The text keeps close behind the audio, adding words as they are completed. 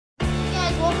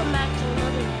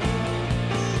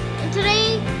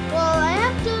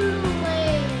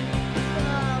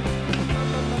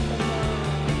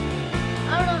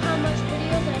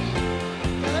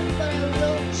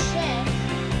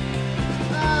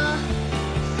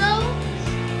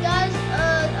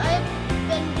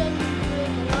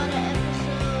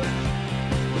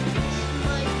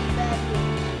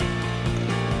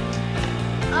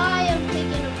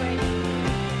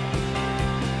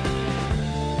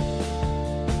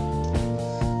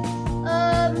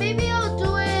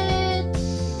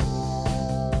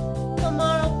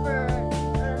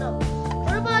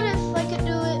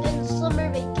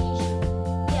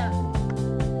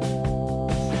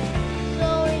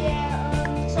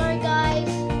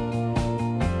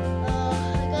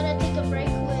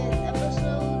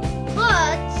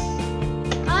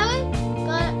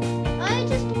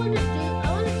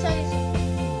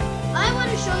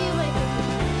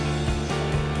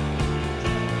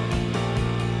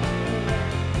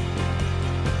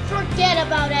forget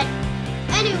about it.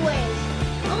 Anyways,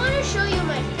 I want to show you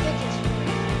my fidget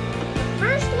spinners. The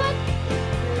first one is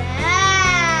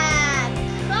black.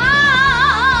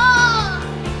 Oh!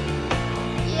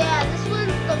 Yeah, this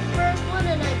one's the first one,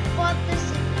 and I bought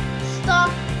this in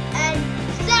stock and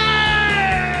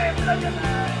serve. Look at that.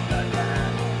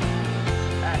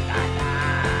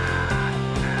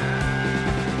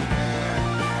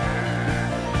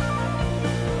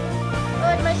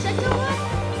 My second one?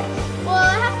 Well,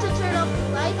 I have to turn off the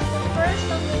lights, but first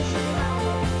I'm going to show you how it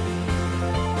looks.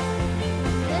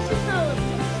 This is how it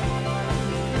looks.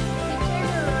 If you turn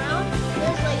it around,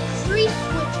 there's like 3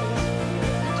 switches.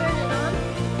 If you turn it on,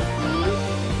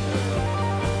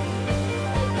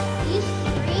 these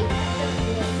 3 just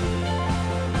work.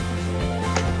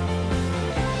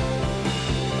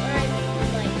 Alright,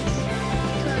 lights.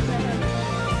 Because I have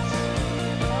lights.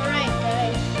 Alright,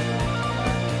 guys.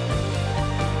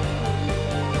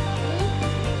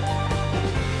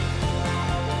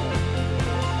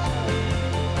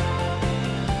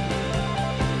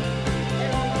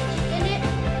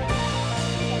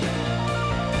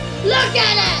 Look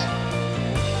at it!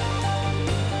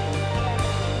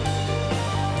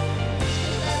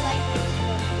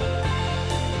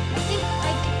 I think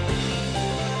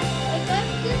I got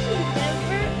this in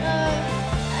Denver.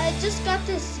 I just got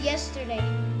this yesterday.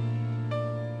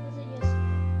 Was it yesterday?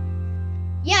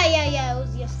 Yeah, it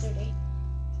was yesterday.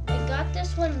 I got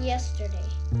this one yesterday.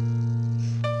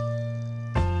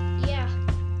 Yeah.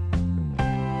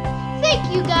 Thank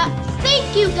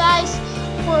you guys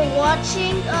for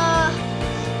watching.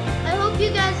 I hope you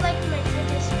guys like my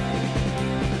fidget spinners.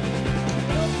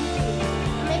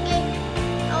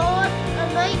 I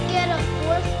might get a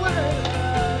 4th one or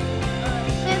a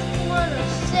 5th one or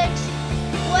 6th,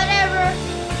 whatever.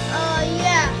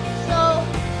 Yeah. So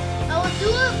I will do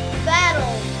a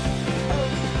battle of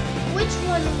which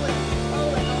one wins.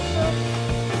 Oh, and also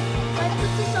if I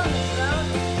put this on the ground.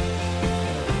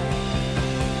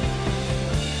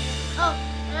 Oh,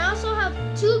 and I also have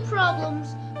 2 problems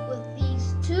with these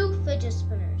 2 fidget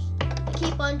spinners. I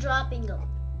keep on dropping them.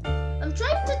 I'm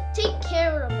trying to take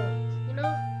care of them, you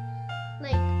know?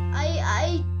 Like,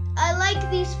 I like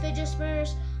these fidget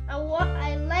spinners. I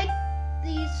like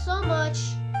these so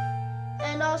much.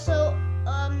 And also,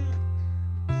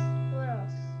 what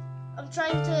else? I'm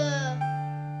trying to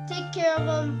take care of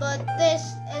them, but this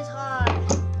is hard.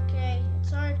 Okay,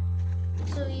 it's hard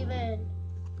to even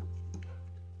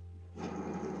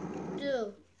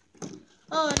do.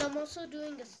 Oh, and I'm also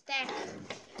doing a stack.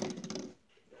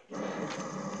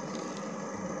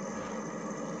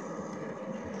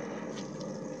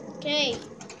 Okay,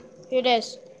 here it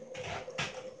is.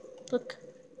 Look.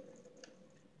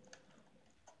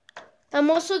 I'm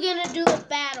also gonna do a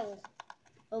battle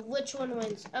of which one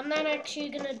wins. I'm not actually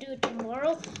gonna do it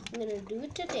tomorrow. I'm gonna do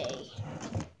it today.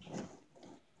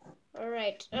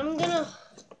 Alright,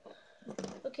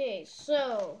 okay,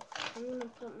 so I'm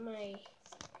gonna put my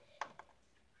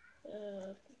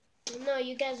no,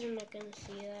 you guys are not gonna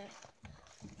see that.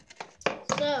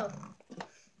 So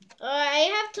I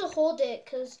have to hold it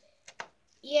because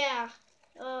yeah,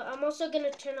 I'm also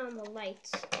gonna turn on the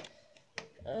lights.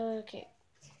 Okay,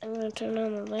 I'm gonna turn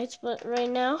on the lights, but right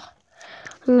now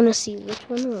I'm gonna see which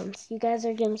one wins. You guys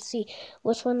are gonna see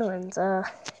which one wins.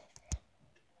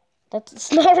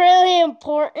 That's not really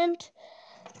important.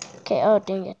 Okay, oh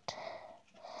dang it.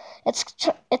 It's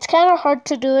kind of hard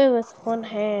to do it with one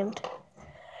hand.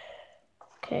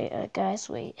 Okay, guys,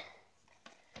 wait.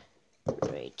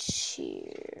 Right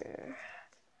here.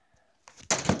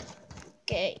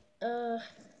 Okay,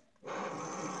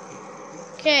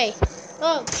 okay.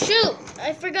 Oh, shoot!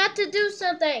 I forgot to do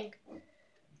something.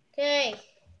 Okay.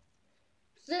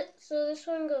 So this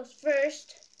one goes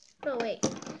first. No, wait.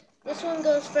 This one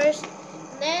goes first,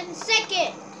 and then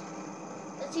second.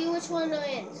 Let's see which one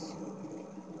wins.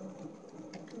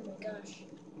 Oh my gosh.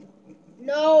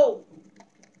 No!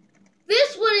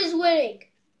 This one is winning!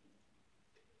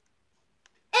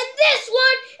 And this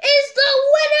one is the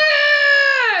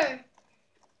winner!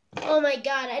 Oh my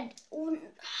god,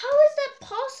 how is that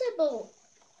possible?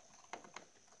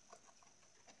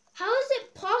 How is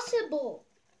it possible?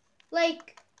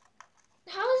 Like,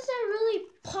 how is that really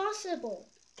possible?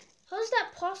 How is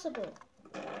that possible?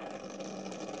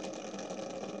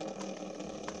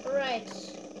 Alright.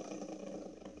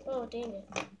 Oh, dang it.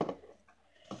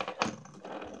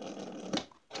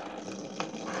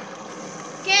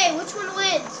 Okay, which one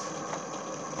wins?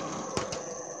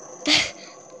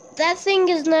 That thing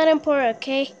is not important,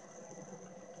 okay?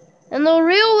 And the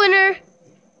real winner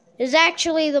is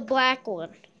actually the black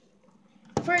one.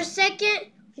 For a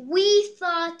second, we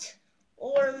thought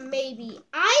or maybe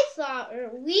I thought, or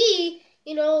we,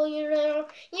 you know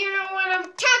what I'm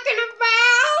talking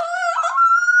about.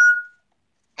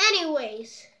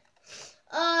 Anyways,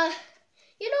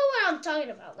 you know what I'm talking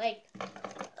about. Like,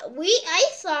 we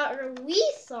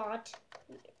thought.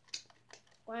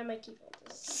 Why am I keep on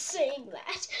saying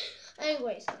that?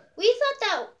 Anyways,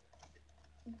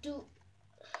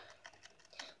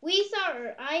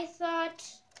 I thought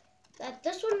that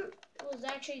this one was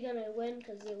actually gonna win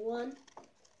because it won.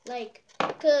 Like,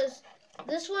 because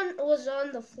this one was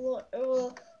on the floor.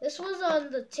 Well, this was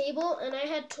on the table, and I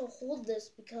had to hold this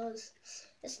because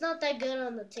it's not that good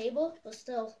on the table. But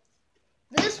still,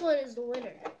 this one is the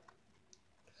winner.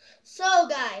 So,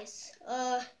 guys,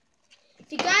 if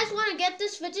you guys want to get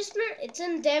this fidget spinner, it's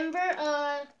in Denver.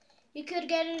 You could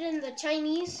get it in the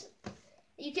Chinese.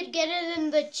 You could get it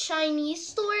in the Chinese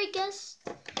store, I guess.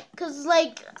 Cause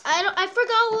like I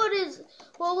forgot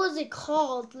what was it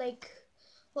called? Like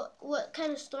what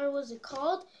kind of store was it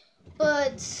called?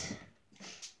 But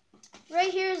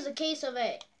right here is the case of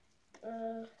it.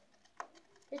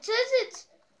 It says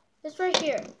it's right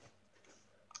here.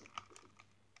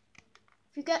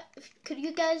 Could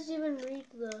you guys even read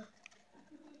the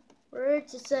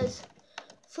words? It says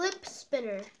flip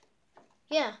spinner.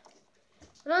 Yeah.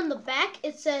 And on the back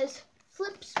it says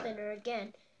flip spinner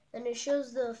again. And it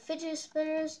shows the fidget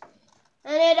spinners.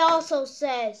 And it also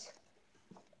says,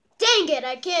 dang it,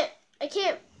 I can't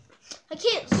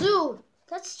zoom.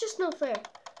 That's just no fair.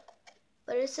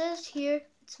 But it says here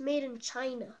it's made in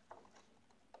China.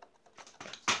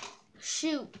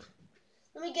 Shoot.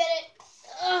 Let me get it.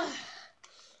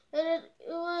 And it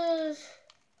was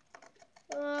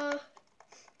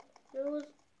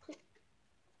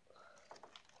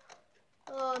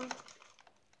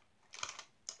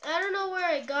I don't know where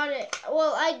I got it.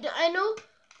 Well, I know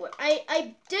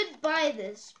I did buy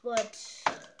this, but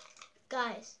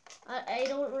guys, I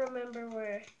don't remember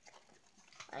where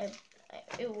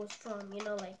it was from. You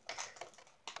know, like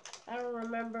I don't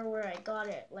remember where I got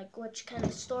it, like which kind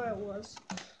of store it was.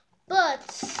 But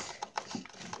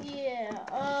yeah,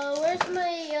 where's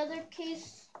my other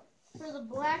case for the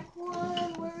black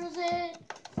one? Where is it?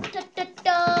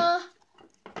 Da-da-da.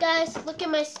 Guys, look at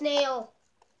my snail.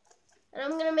 And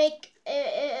I'm gonna make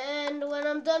and when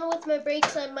I'm done with my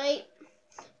breaks, I might.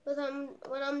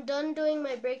 When I'm done doing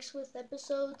my breaks with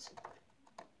episodes.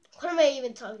 What am I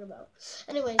even talking about?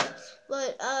 Anyways,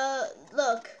 but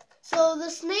look. So the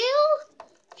snail,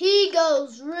 he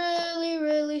goes really,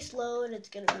 really slow, and it's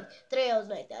gonna be 3 hours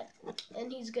like that,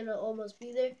 and he's gonna almost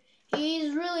be there.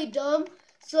 He's really dumb,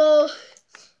 so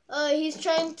he's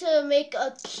trying to make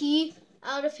a key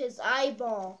out of his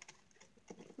eyeball,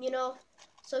 you know,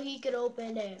 so he could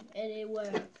open it, and it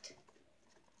worked.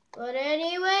 But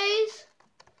anyways,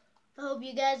 I hope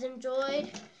you guys enjoyed,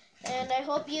 and I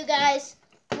hope you guys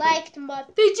liked my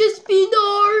fidget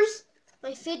spinners.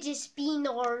 My fidget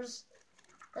spinners.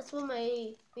 That's what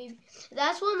my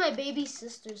baby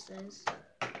sister says.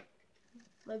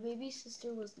 My baby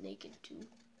sister was naked too.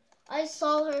 I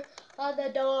saw her on the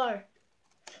door.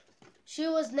 She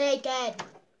was naked.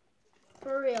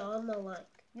 For real, I'm not lying.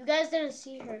 You guys didn't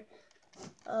see her.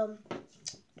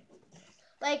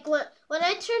 Like when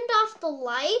I turned off the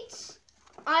lights,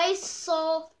 I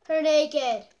saw her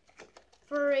naked.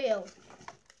 For real.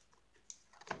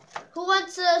 Who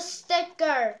wants a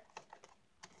sticker?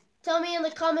 Tell me in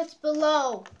the comments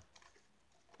below.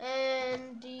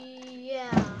 And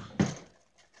yeah,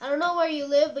 I don't know where you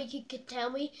live, but you could tell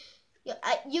me.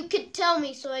 You could tell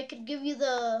me so I could give you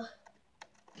the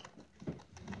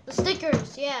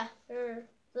stickers. Yeah, or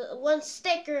the one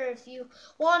sticker if you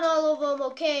want all of them.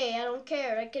 Okay, I don't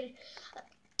care. I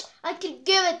could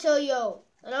give it to you.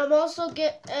 And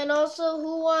also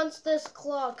who wants this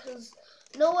clock? 'Cause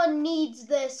no one needs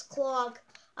this clock.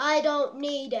 I don't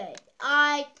need it.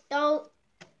 I don't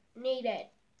need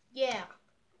it. Yeah.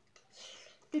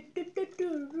 This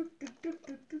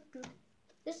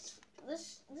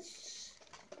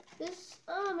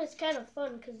is kind of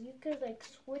fun because you could like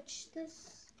switch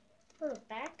this on the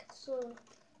back. So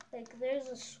like there's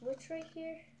a switch right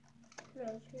here.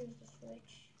 No, here's the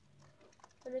switch.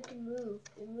 And it can move.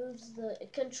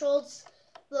 It controls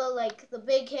the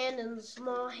big hand and the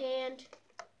small hand.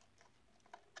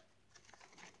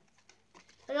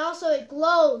 And also it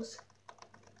glows.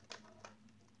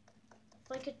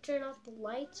 If I could turn off the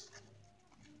lights.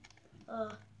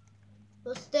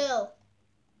 But still.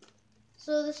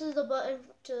 So this is the button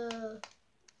to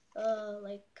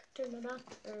like turn it off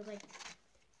or like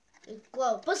it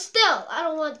glow. But still, I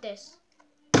don't want this.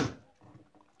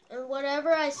 And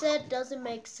whatever I said doesn't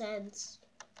make sense.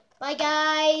 Bye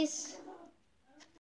guys.